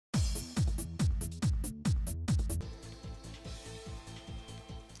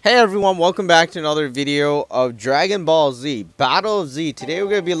Hey everyone, welcome back to another video of Dragon Ball Z Battle of Z. Today we're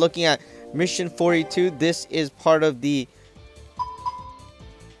going to be looking at Mission 42. This is part of the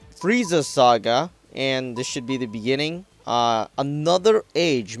Frieza saga, and this should be the beginning. Another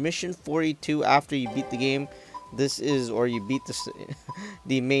age, Mission 42. After you beat the game, this is, or you beat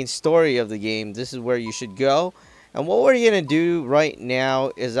the main story of the game, this is where you should go. And what we're going to do right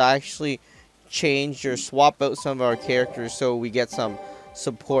now is actually change or swap out some of our characters so we get some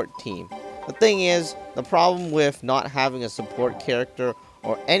support team. The thing is, the problem with not having a support character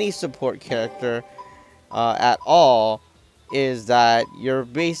or any support character at all is that you're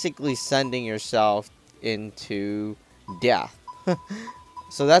basically sending yourself into death.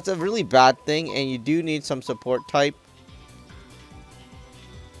 So that's a really bad thing, and you do need some support type.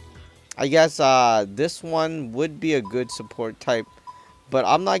 I guess this one would be a good support type, but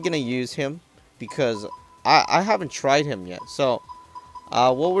I'm not gonna use him because I haven't tried him yet. So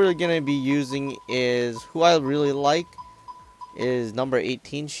what we're going to be using is, who I really like, is number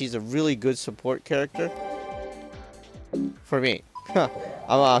 18. She's a really good support character. For me. I'm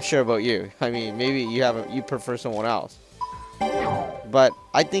not sure about you. I mean, maybe you prefer someone else. But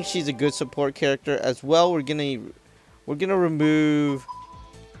I think she's a good support character as well. We're gonna remove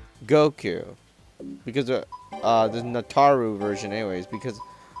Goku. Because the Nataru version anyways. Because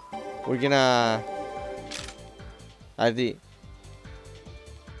we're gonna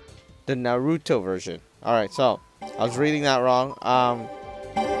the Naruto version. Alright, so I was reading that wrong.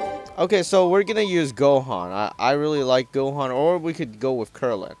 Okay, so we're gonna use Gohan. I really like Gohan, or we could go with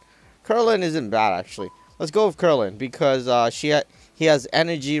Krillin. Krillin isn't bad actually. Let's go with Krillin because he has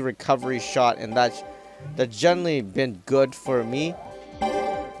energy recovery shot, and that's generally been good for me.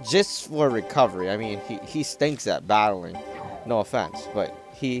 Just for recovery. I mean, he stinks at battling. No offense, but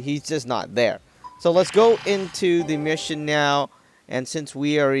he's just not there. So let's go into the mission now. And since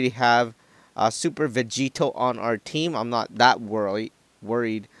we already have Super Vegito on our team, I'm not that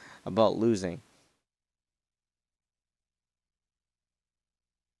worried about losing.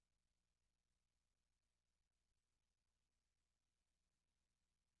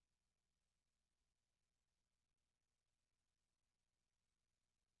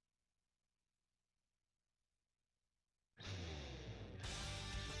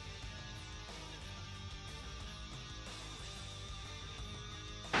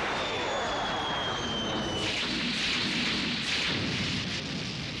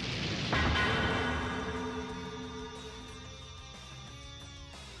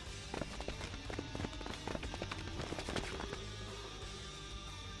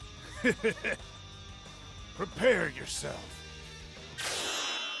 Prepare yourself.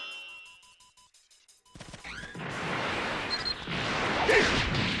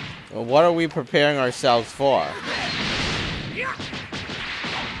 Well, what are we preparing ourselves for?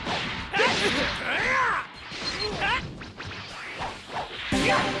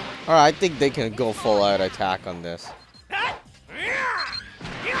 Alright, I think they can go full out attack on this.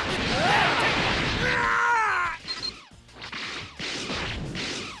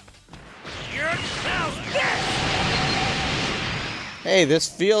 Hey, this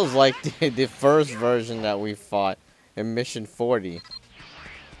feels like the first version that we fought in Mission 40.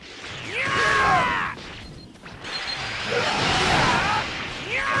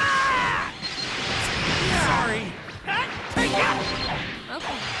 Sorry.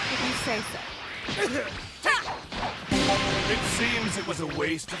 Okay, if you say so. It seems it was a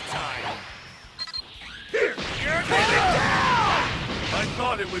waste of time. Here, you're going down! I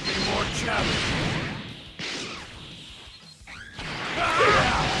thought it would be more challenging.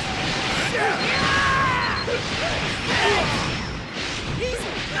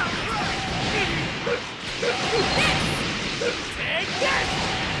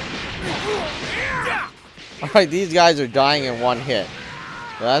 Alright, these guys are dying in one hit.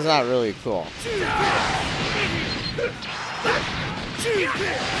 So that's not really cool.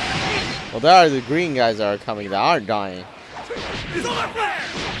 Well, there are the green guys that are coming that aren't dying.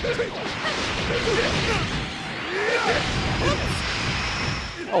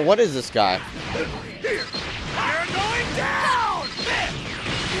 Oh, what is this guy? You're going down!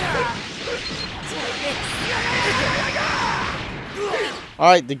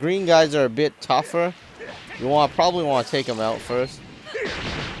 Alright, the green guys are a bit tougher. You probably want to take them out first,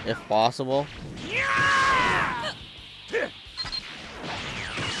 if possible.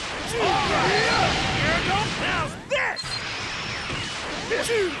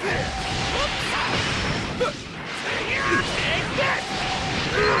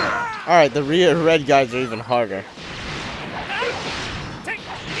 Alright, the red guys are even harder.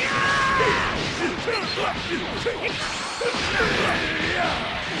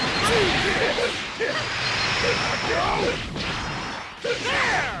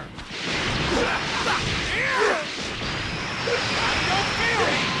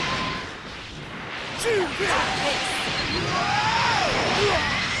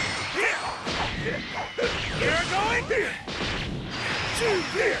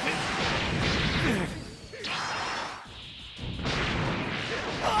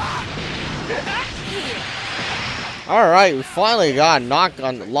 All right, we finally got lock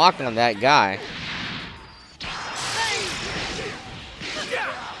on that guy.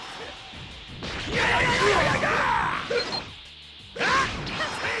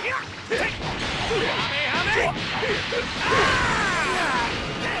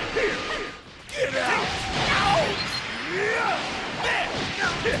 Is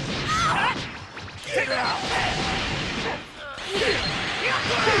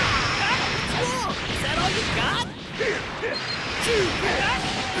that all you got?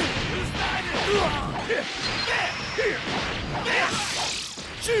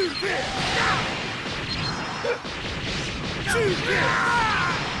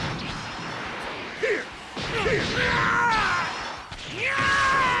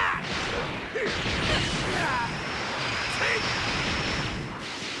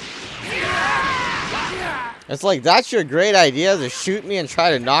 It's like, that's your great idea, to shoot me and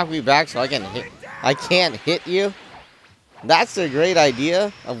try to knock me back so I can't hit you? That's the great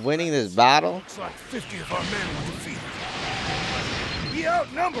idea of winning this battle? Looks like 50 of our men were defeated. We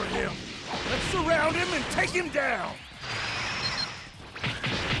outnumbered him. Let's surround him and take him down.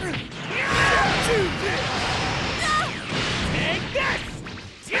 Take this!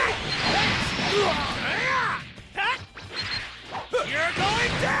 You're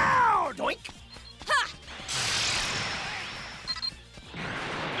going down! Doink!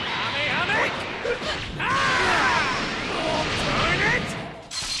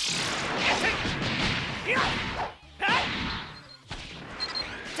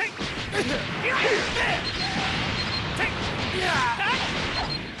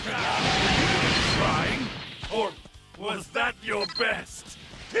 Trying? Or was that your best?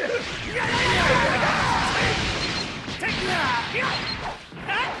 You're going down! Take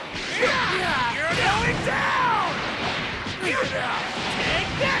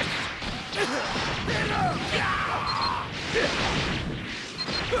this!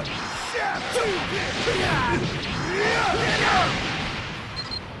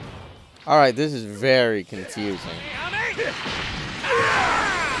 Alright, this is very confusing.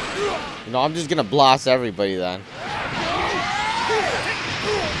 You know, I'm just gonna blast everybody then.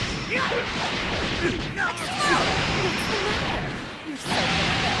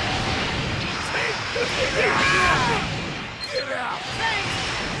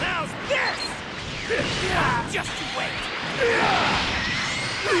 How's this? Just you wait.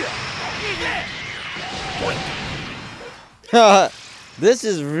 This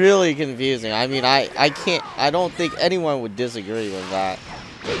is really confusing. I mean, I don't think anyone would disagree with that.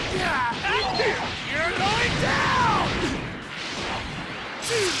 You're going down!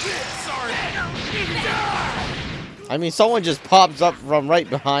 Sorry. I mean, someone just pops up from right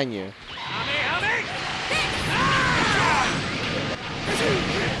behind you.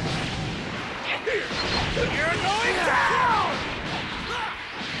 You're going down!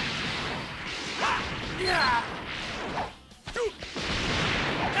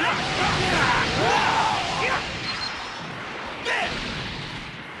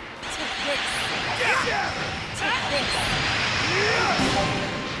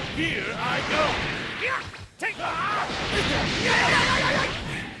 Here I go! Take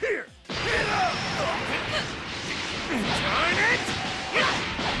Here! Turn it!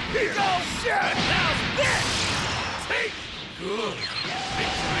 Here! Go! Shit! How's this? Take! Good!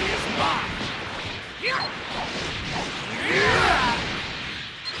 Victory is mine!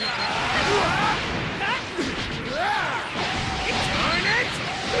 Turn it!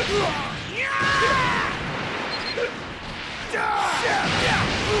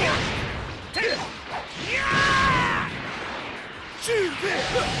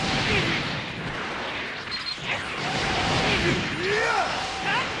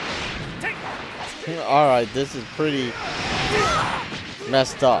 Alright, this is pretty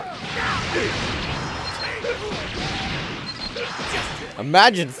messed up.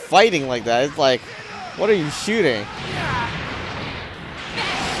 Imagine fighting like that. It's like, what are you shooting?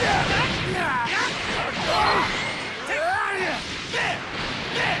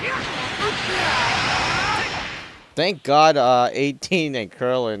 Thank God 18 and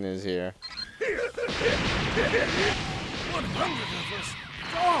Curlin is here. 100 of us.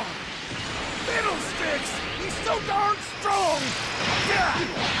 Gone. Fiddlesticks! He's so darn strong! down!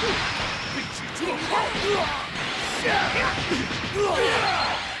 Beat you to a pulp.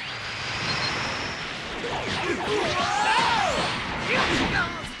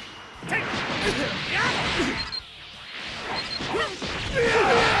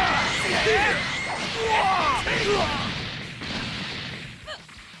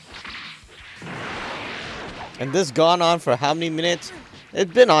 And this gone on for how many minutes?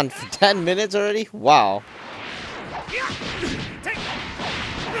 It's been on for 10 minutes already? Wow.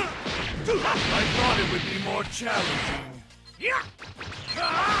 I thought it would be more challenging.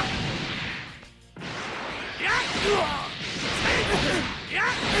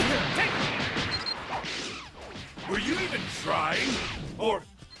 Were you even trying? Or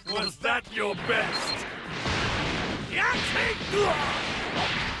was that your best?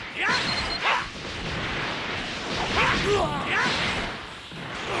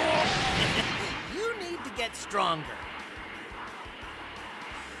 You need to get stronger.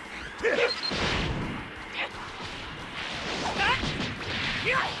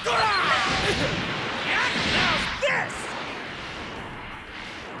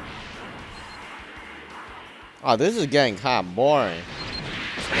 Oh, this is getting kind of boring.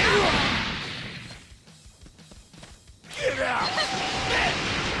 Get out!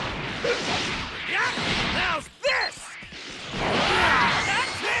 How's this?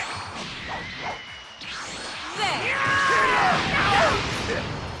 That's it!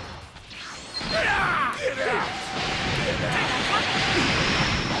 Get out!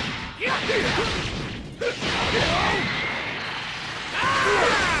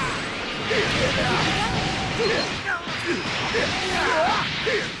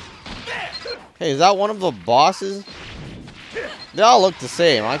 Hey, is that one of the bosses? They all look the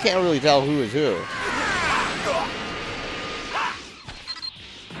same. I can't really tell who is who.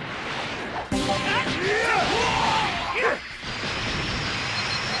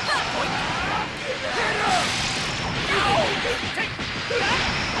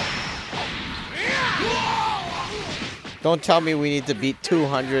 Don't tell me we need to beat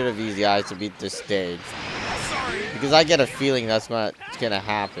 200 of these guys to beat this stage. Because I get a feeling that's what's gonna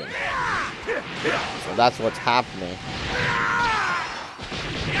happen. So that's what's happening.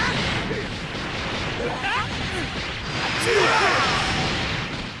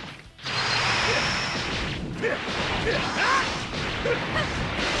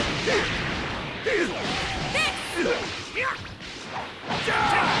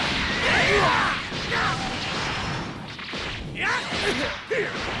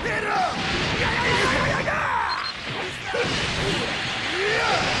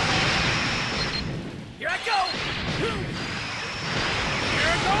 Here I go!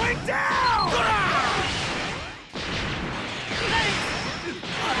 You're going down!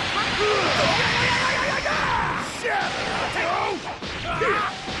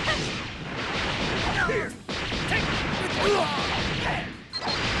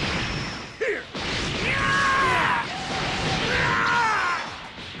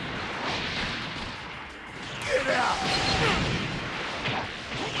 Get out!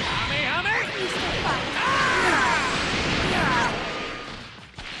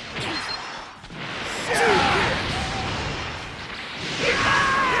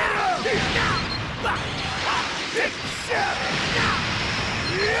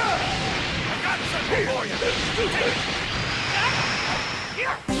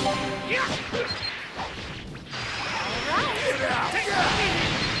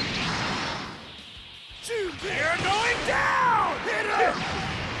 You're going down! Hit him!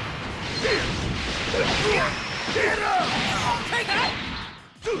 Hit him!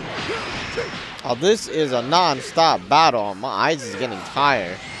 Oh, this is a non-stop battle. My eyes is getting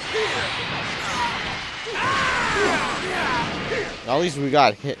tired. At least we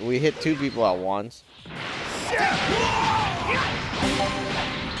got hit. We hit 2 people at once. It's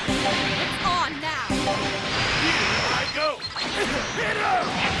on now. Here I go! Hit him!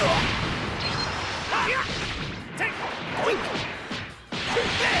 Take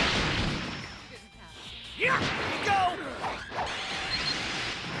Here we go!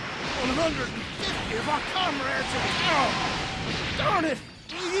 150 of our comrades are down! Darn it!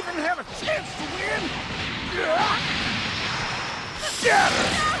 Do we even have a chance to win? Shatter!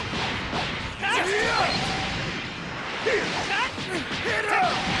 Hit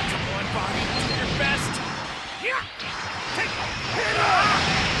him! Come on, Bobby, do your best! Hit him!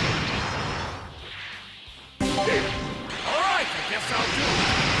 Alright, I guess I'll do it!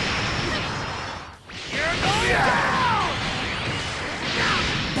 You're going down!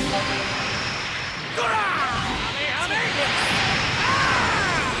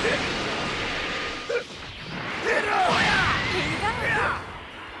 Hit him!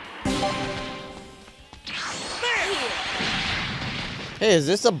 Hey, is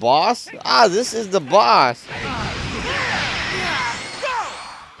this a boss? Ah, this is the boss.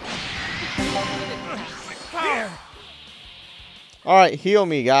 Alright, heal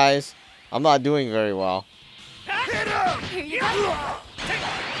me, guys. I'm not doing very well. Here you go.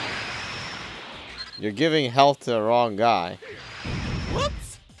 You're giving health to the wrong guy.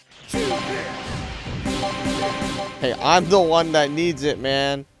 Whoops! Hey, I'm the one that needs it,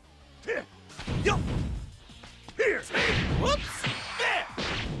 man. Whoops!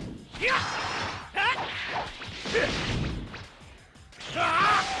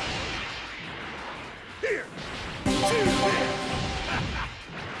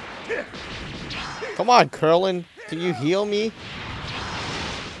 Come on, Curlin. Can you heal me?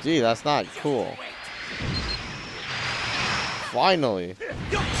 Gee, that's not cool. Finally.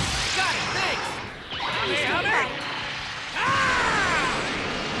 Got it, thanks!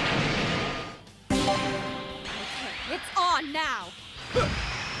 It's on now.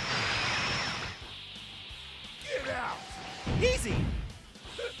 Get out! Easy!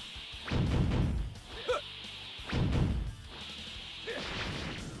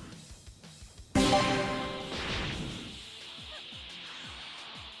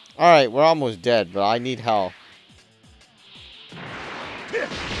 Alright, we're almost dead, but I need help.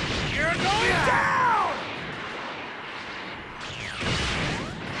 You're going down!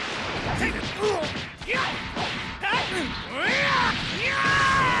 Take it!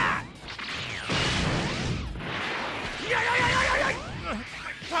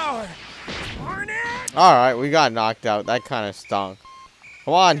 Power! Darn it! Alright, we got knocked out. That kind of stunk.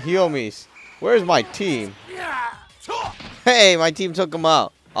 Come on, heal me. Where's my team? Hey, my team took him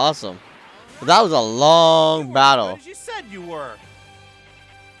out. Awesome. But that was a long battle. As you said you were.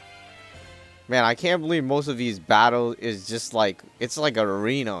 Man, I can't believe most of these battles is just like, it's like an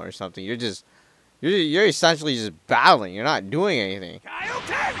arena or something. You're essentially just battling. You're not doing anything.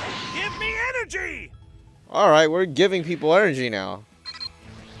 Coyote! Give me energy! Alright, we're giving people energy now.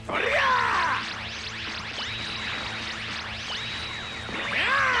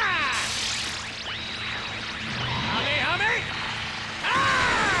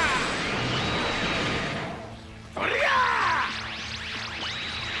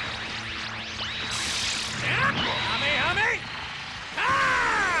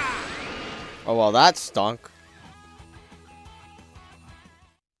 Oh, well, that stunk.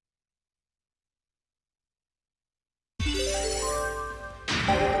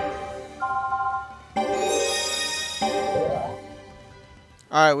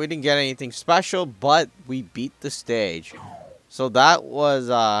 Alright, we didn't get anything special, but we beat the stage. So that was,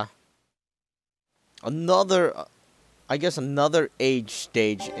 another, I guess another age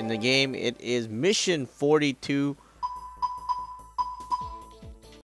stage in the game. It is Mission 42